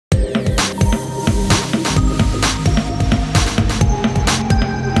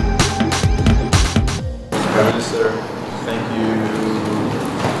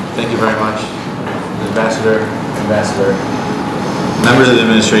members of the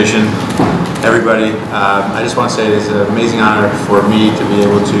administration, everybody. I just want to say it's an amazing honor for me to be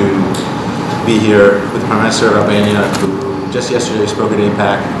able to be here with the Prime Minister of Albania, who just yesterday spoke at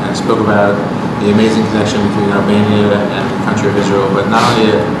APAC and spoke about the amazing connection between Albania and the country of Israel. But not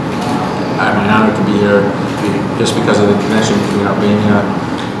only am I honored to be here just because of the connection between Albania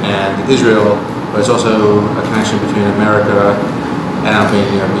and Israel, but it's also a connection between America and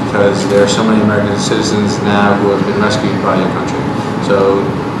Albania, because there are so many American citizens now who have been rescued by your country. So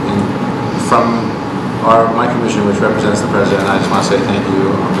from my commission, which represents the President, I just want to say thank you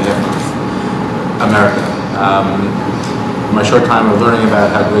on behalf of America. My short time of learning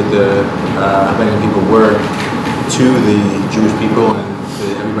about how great the Albanian people were to the Jewish people and to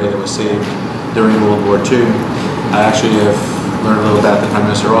everybody that was saved during World War II, I actually have learned a little about the Prime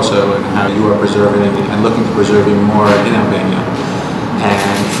Minister also and how you are preserving and looking to preserve even more in Albania.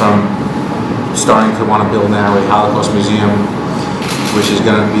 And from starting to want to build now a Holocaust museum, which is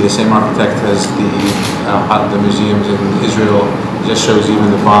going to be the same architect as the museums in Israel, it just shows even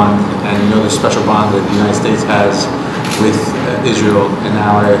the bond, and you know the special bond that the United States has with Israel. And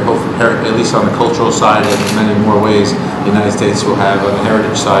now I hope, at least on the cultural side and in many more ways, the United States will have on the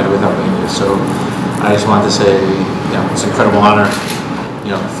heritage side with Albania. So I just wanted to say, it's an incredible honor,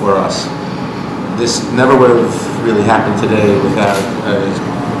 for us. This never would have really happened today without a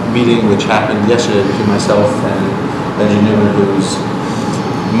meeting which happened yesterday between myself and Çmimin, whose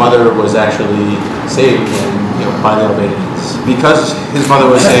mother was actually saved by the Albanians. Because his mother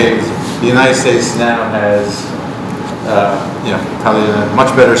was saved, the United States now has probably a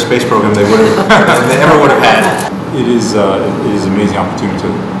much better space program they ever would have had. It is an amazing opportunity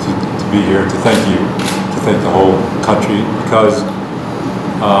to be here, to thank you, to thank the whole country, because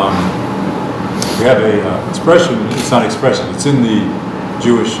we have a expression. It's not expression. It's in the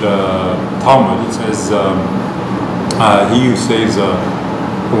Jewish Talmud. It says, "He who saves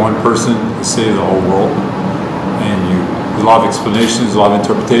one person saves the whole world." And there's a lot of explanations, a lot of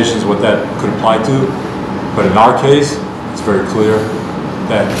interpretations what that could apply to. But in our case, it's very clear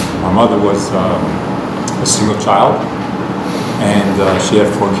that my mother was a single child, and she had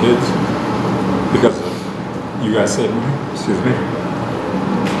 4 kids. Because you guys said, excuse me.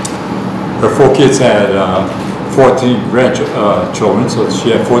 Her 4 kids had 14 grandchildren, so she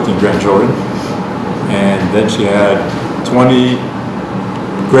had 14 grandchildren. And then she had 20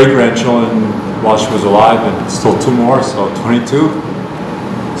 great-grandchildren while she was alive, and still 2 more, so 22.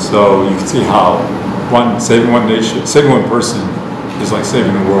 So you can see how saving one nation, saving one person is like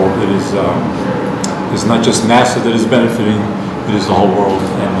saving the world. It is it's not just NASA that is benefiting, it is the whole world.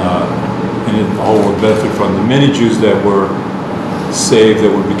 And the whole world benefit from the many Jews that were saved,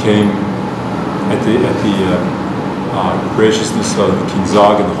 that became at the graciousness of King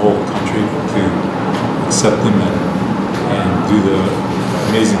Zog and the whole country to accept them and do the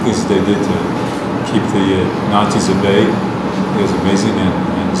amazing things that they did to keep the Nazis at bay. It was amazing, and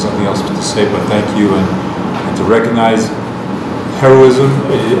there's nothing else to say but thank you, and to recognize heroism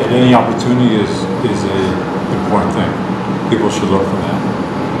at any opportunity is an important thing. People should look for that.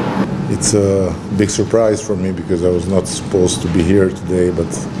 It's a big surprise for me because I was not supposed to be here today,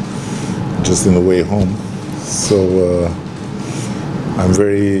 but just in the way home. So I'm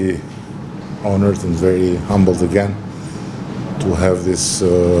very honored and very humbled again to have this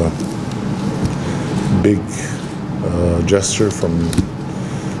big gesture from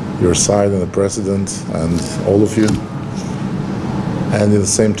your side and the President and all of you. And at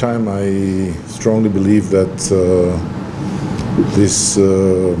the same time, I strongly believe that this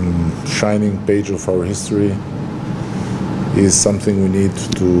shining page of our history is something we need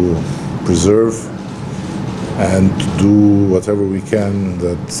to preserve and to do whatever we can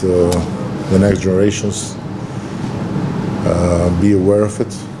that the next generations be aware of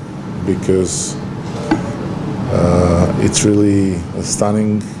it, because it's really a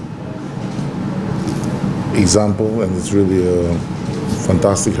stunning example, and it's really a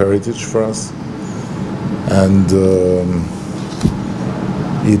fantastic heritage for us, and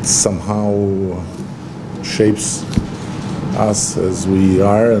it somehow shapes us as we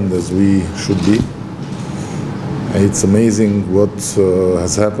are and as we should be. It's amazing what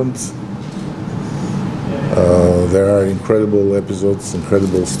has happened. There are incredible episodes,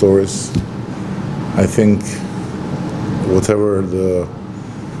 incredible stories. I think whatever the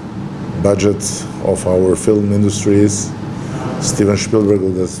budget of our film industry is, Steven Spielberg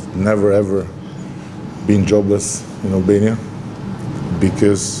has never ever been jobless in Albania,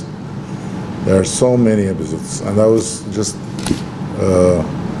 because there are so many episodes. And I was just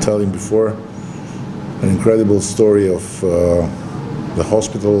telling before an incredible story of the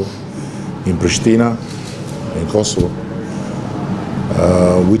hospital in Pristina, in Kosovo,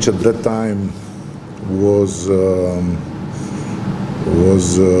 which at that time was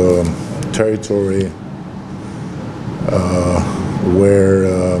territory where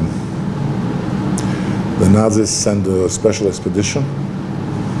the Nazis sent a special expedition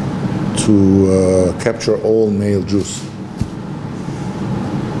to capture all male Jews.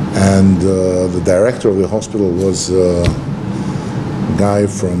 And the director of the hospital was a guy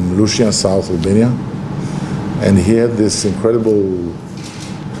from Lucian, South Albania, and he had this incredible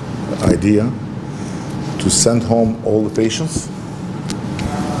idea to send home all the patients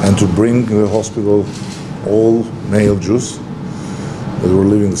and to bring to the hospital all male Jews that were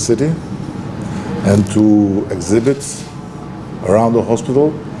living in the city, and to exhibit around the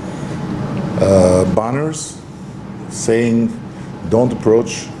hospital banners saying, "Don't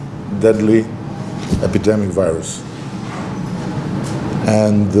approach deadly epidemic virus."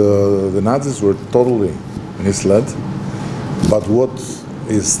 And the Nazis were totally misled. But what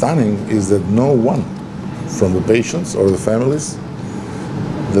is stunning is that no one from the patients or the families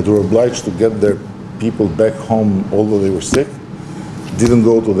that were obliged to get their people back home although they were sick didn't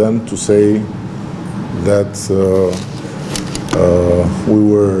go to them to say that we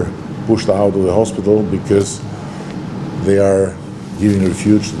were pushed out of the hospital because they are giving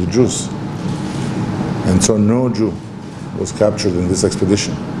refuge to the Jews. And so no Jew was captured in this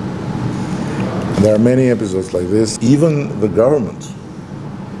expedition. And there are many episodes like this. Even the government,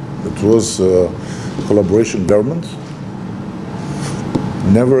 it was a collaboration government,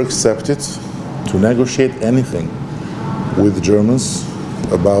 never accepted to negotiate anything with the Germans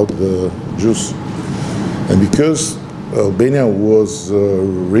about the Jews. And because Albania was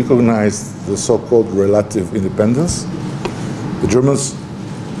recognized the so-called relative independence, the Germans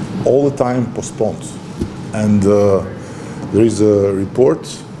all the time postponed. And there is a report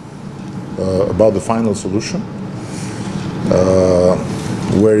about the final solution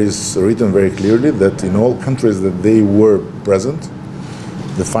where it's written very clearly that in all countries that they were present,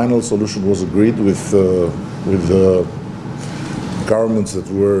 the final solution was agreed with the governments that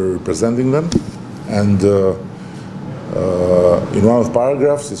were representing them. And in one of the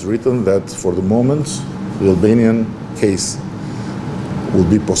paragraphs it's written that for the moment the Albanian case will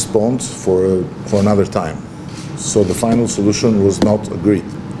be postponed for another time. So the final solution was not agreed.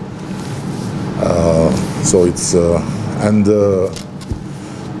 So it's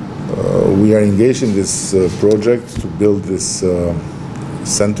we are engaged in this project to build this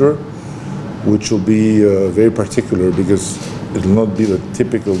center, which will be very particular because it will not be the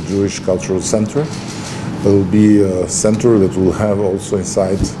typical Jewish cultural center. It will be a center that will have also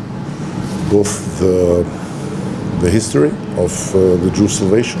inside both the history of the Jewish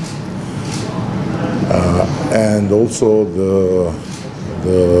salvation and also the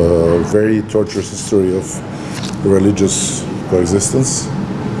very torturous history of religious coexistence,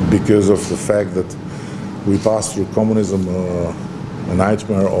 because of the fact that we passed through communism a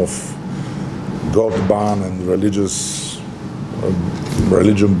nightmare of God ban and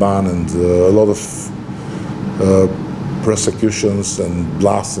religion ban and a lot of persecutions and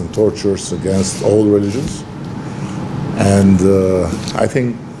blasts and tortures against all religions. And I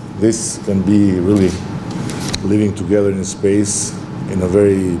think this can be really living together in space in a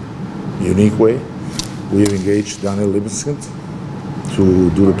very unique way. We have engaged Daniel Libeskind to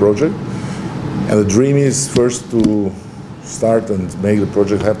do the project. And the dream is first to start and make the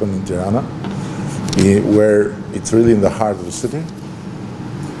project happen in Tirana, where it's really in the heart of the city.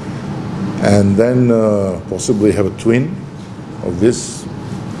 And then possibly have a twin of this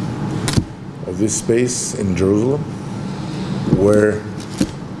space in Jerusalem, where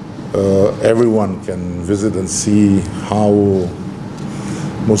everyone can visit and see how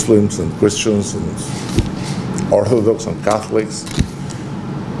Muslims and Christians and Orthodox and Catholics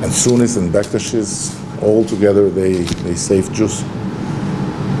and Sunnis and Bektashis all together they saved Jews,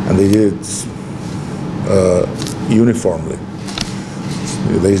 and they did it uniformly.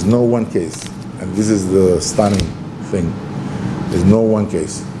 There is no one case, and this is the stunning thing. There is no one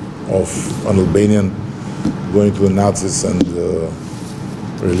case of an Albanian going to the Nazis and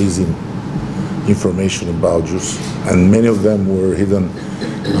releasing information about Jews. And many of them were hidden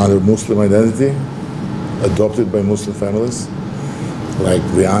under Muslim identity, adopted by Muslim families, like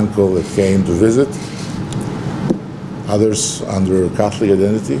the uncle that came to visit. Others under Catholic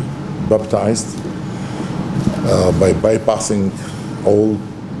identity, baptized by bypassing all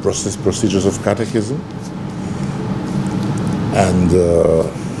procedures of catechism. And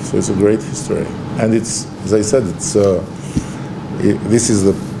so it's a great history. And it's, as I said, this is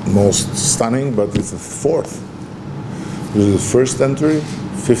the most stunning, but it's the fourth. This is the 1st century,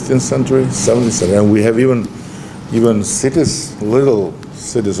 15th century, 17th century, and we have even even cities, little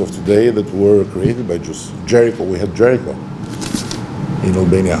cities of today that were created by Jews. Jericho, we had Jericho in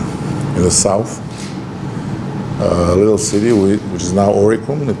Albania, in the south. A little city which is now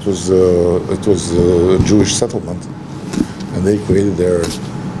Oricum. It was a Jewish settlement, and they created their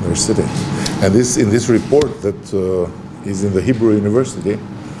city. And in this report that is in the Hebrew University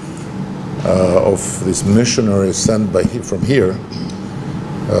of this missionary sent from here,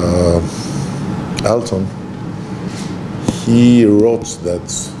 Alton, he wrote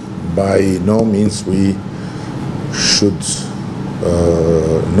that by no means we should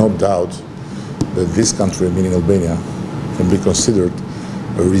not doubt that this country, meaning Albania, can be considered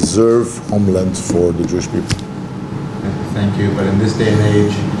a reserve homeland for the Jewish people. Thank you. But in this day and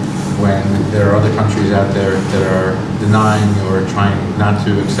age, when there are other countries out there that are denying or trying not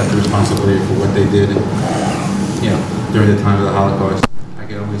to accept the responsibility for what they did, during the time of the Holocaust, I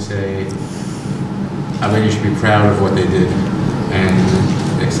can only say Albania should be proud of what they did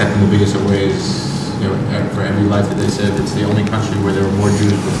and accept in the biggest of ways. For every life that they saved, it's the only country where there were more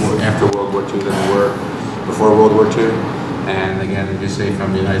Jews after World War II than there were before World War II. And again, I just say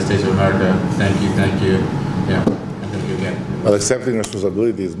from the United States of America, thank you, and thank you again. Well, accepting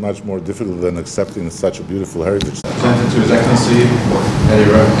responsibility is much more difficult than accepting such a beautiful heritage. Presented to His Excellency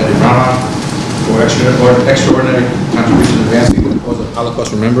Rama for extraordinary contributions advancing the cause of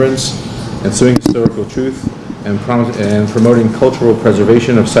Holocaust remembrance, ensuing historical truth, and promoting cultural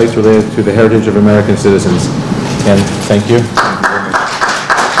preservation of sites related to the heritage of American citizens. And thank you.